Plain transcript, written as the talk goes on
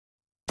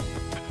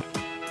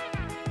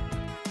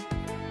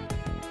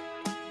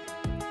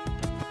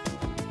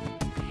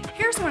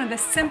Here's one of the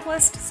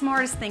simplest,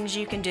 smartest things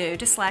you can do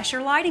to slash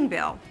your lighting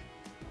bill.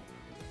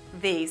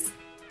 These.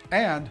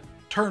 And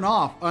turn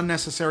off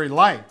unnecessary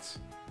lights.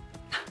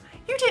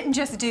 You didn't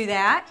just do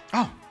that.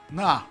 Oh,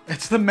 nah,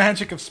 it's the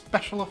magic of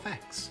special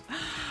effects.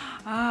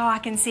 Oh, I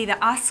can see the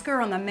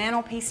Oscar on the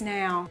mantelpiece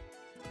now.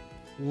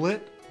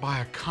 Lit by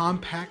a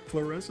compact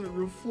fluorescent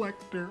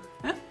reflector.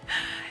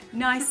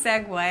 Nice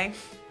segue.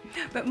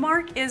 But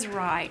Mark is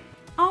right.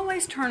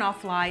 Always turn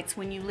off lights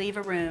when you leave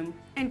a room,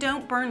 and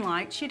don't burn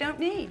lights you don't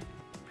need.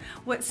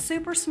 What's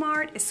super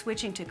smart is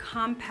switching to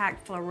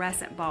compact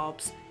fluorescent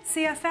bulbs,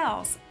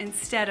 CFLs,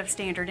 instead of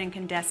standard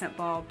incandescent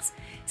bulbs.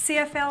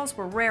 CFLs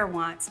were rare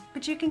once,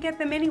 but you can get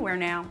them anywhere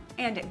now,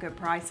 and at good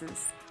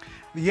prices.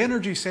 The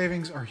energy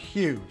savings are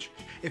huge.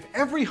 If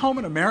every home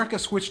in America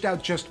switched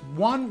out just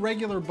one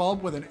regular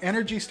bulb with an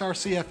Energy Star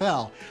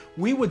CFL,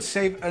 we would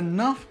save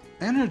enough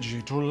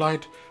energy to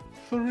light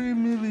 3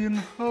 million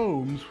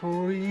homes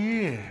for a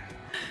year.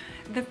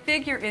 The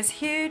figure is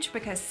huge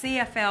because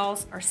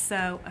CFLs are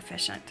so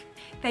efficient.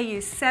 They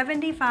use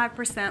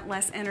 75%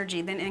 less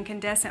energy than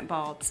incandescent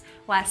bulbs,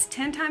 last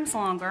 10 times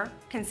longer,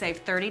 can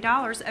save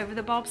 $30 over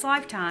the bulb's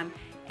lifetime,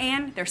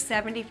 and they're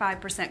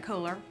 75%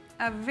 cooler,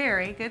 a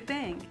very good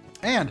thing.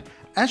 And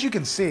as you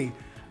can see,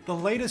 the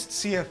latest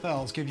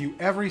CFLs give you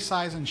every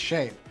size and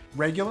shape,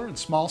 regular and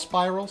small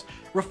spirals,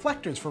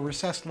 reflectors for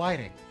recessed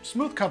lighting,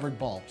 smooth covered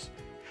bulbs.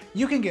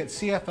 You can get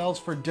CFLs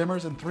for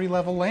dimmers and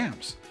 3-level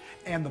lamps.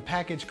 And the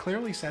package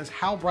clearly says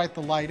how bright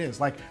the light is,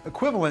 like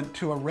equivalent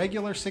to a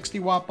regular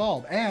 60-watt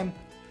bulb, and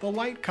the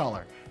light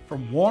color,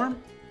 from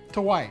warm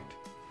to white.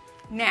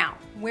 Now,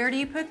 where do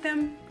you put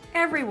them?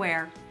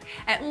 Everywhere.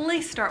 At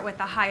least start with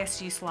the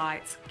highest use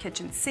lights.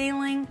 Kitchen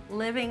ceiling,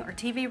 living or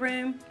TV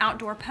room,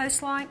 outdoor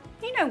post light,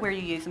 you know where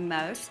you use them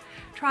most.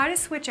 Try to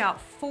switch out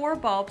 4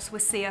 bulbs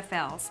with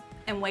CFLs.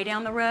 And way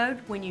down the road,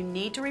 when you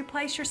need to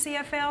replace your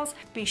CFLs,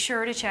 be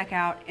sure to check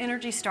out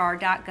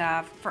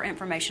EnergyStar.gov for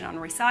information on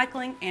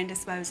recycling and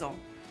disposal.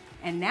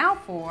 And now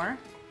for...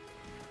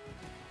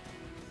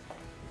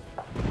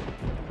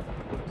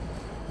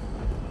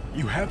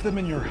 You have them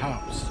in your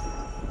house.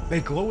 They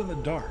glow in the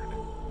dark,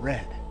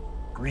 red,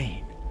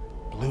 green,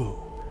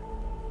 blue.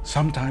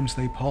 Sometimes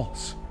they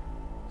pulse.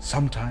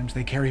 Sometimes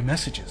they carry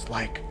messages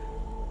like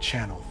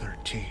Channel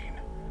 13.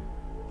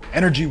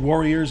 Energy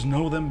warriors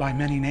know them by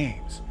many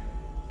names.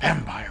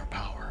 Vampire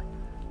power,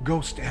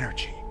 ghost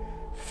energy,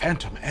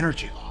 phantom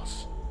energy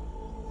loss.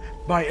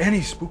 By any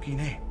spooky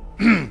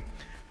name.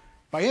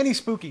 By any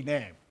spooky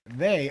name,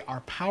 they are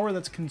power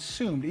that's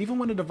consumed even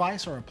when a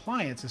device or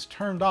appliance is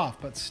turned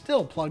off but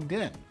still plugged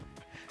in.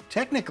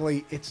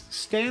 Technically, it's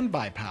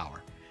standby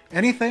power.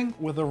 Anything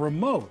with a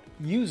remote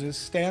uses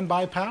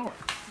standby power.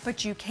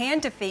 But you can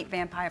defeat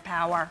vampire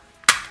power.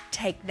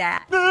 Take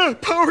that.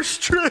 Power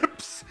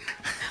strips!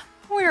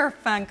 We're a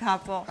fun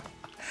couple.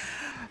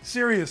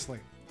 Seriously,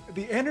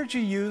 the energy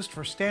used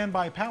for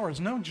standby power is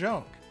no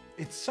joke.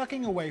 It's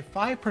sucking away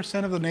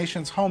 5% of the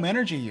nation's home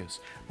energy use.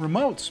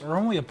 Remotes are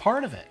only a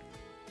part of it.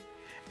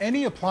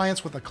 Any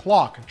appliance with a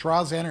clock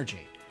draws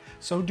energy.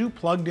 So do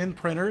plugged-in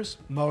printers,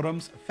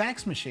 modems,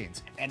 fax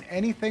machines, and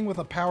anything with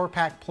a power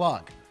pack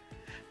plug.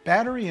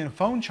 Battery and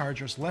phone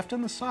chargers left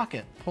in the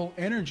socket pull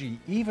energy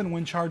even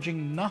when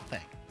charging nothing.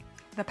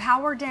 The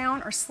power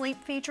down or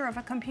sleep feature of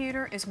a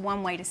computer is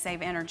one way to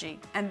save energy,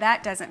 and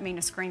that doesn't mean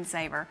a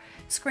screensaver.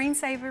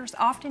 Screensavers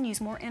often use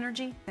more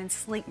energy than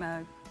sleep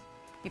mode.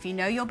 If you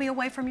know you'll be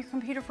away from your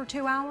computer for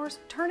 2 hours,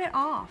 turn it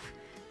off.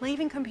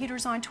 Leaving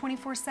computers on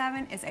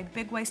 24/7 is a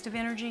big waste of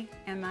energy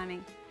and money.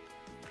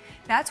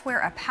 That's where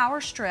a power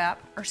strip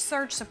or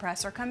surge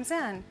suppressor comes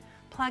in.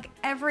 Plug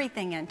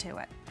everything into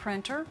it,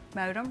 printer,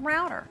 modem,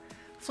 router.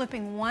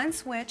 Flipping one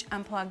switch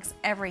unplugs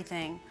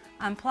everything.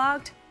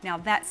 Unplugged, now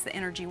that's the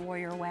Energy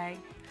Warrior way.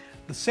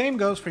 The same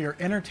goes for your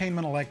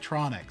entertainment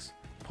electronics.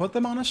 Put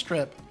them on a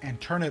strip and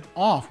turn it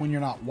off when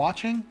you're not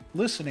watching,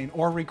 listening,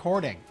 or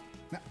recording.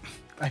 Now,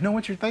 I know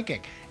what you're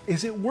thinking.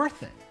 Is it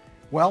worth it?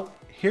 Well,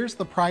 here's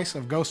the price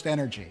of ghost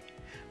energy.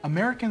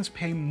 Americans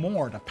pay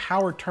more to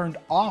power turned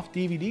off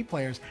DVD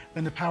players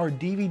than to power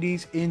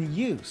DVDs in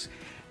use.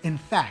 In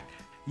fact,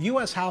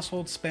 US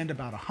households spend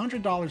about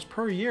 $100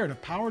 per year to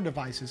power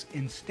devices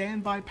in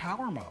standby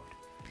power mode.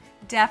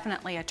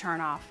 Definitely a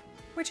turnoff,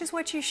 which is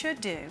what you should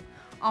do.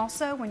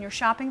 Also, when you're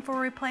shopping for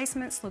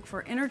replacements, look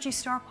for Energy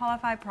Star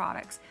qualified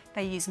products.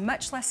 They use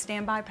much less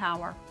standby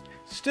power.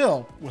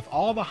 Still, with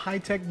all the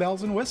high-tech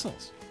bells and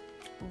whistles.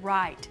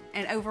 Right,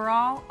 and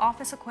overall,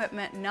 office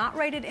equipment not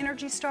rated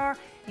Energy Star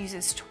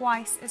uses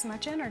twice as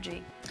much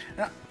energy.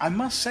 Now, I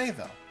must say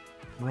though,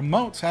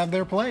 remotes have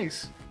their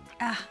place.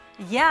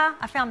 Yeah,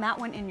 I found that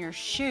one in your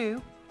shoe.